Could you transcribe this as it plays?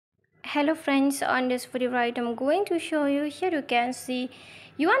Hello friends, on this video I'm going to show you. Here you can see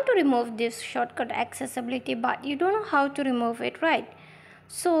you want to remove this shortcut accessibility, but you don't know how to remove it, right?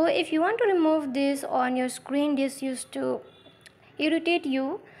 So if you want to remove this on your screen, this used to irritate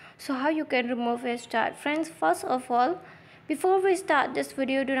you. So how you can remove it? Start friends. First of all, before we start this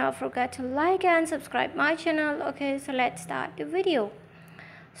video, do not forget to like and subscribe my channel. Okay, so let's start the video.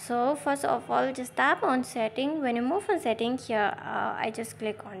 So first of all, just tap on setting. When you move on setting here, I just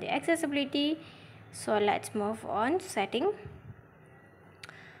click on the accessibility. So let's move on setting.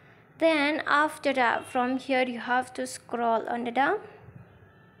 Then after that, from here you have to scroll on the down,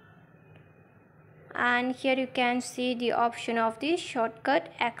 and here you can see the option of the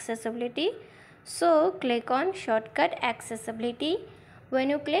shortcut accessibility. So click on shortcut accessibility. When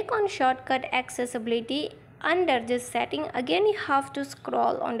you click on shortcut accessibility, under this setting again you have to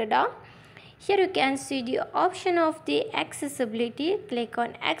scroll on the down. Here you can see the option of the accessibility. Click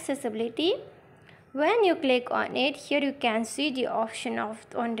on accessibility. When you click on it, here you can see the option of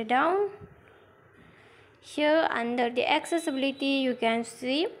on the down. Here under the accessibility you can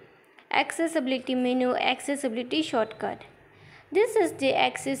see accessibility menu, accessibility shortcut. This is the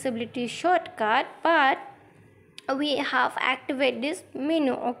accessibility shortcut, but we have activated this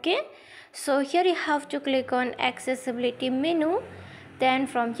menu. Okay, so here you have to click on accessibility menu. Then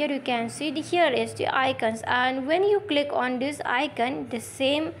from here you can see here is the icons, and when you click on this icon, the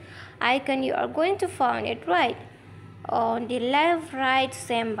same icon you are going to find it right on the left, right,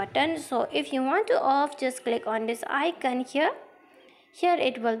 same button. So if you want to off, just click on this icon here. Here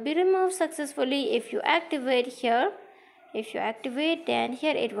it will be removed successfully. If you activate here, then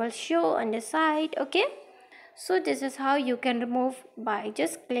here it will show on the side. Okay, so this is how you can remove by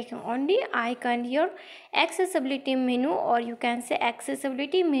just clicking on the icon here, accessibility menu, or you can say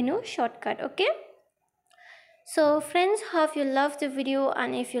accessibility menu shortcut. Okay, so friends, hope you love the video,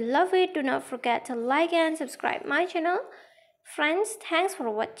 and if you love it, do not forget to like and subscribe my channel. Friends, thanks for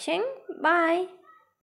watching. Bye.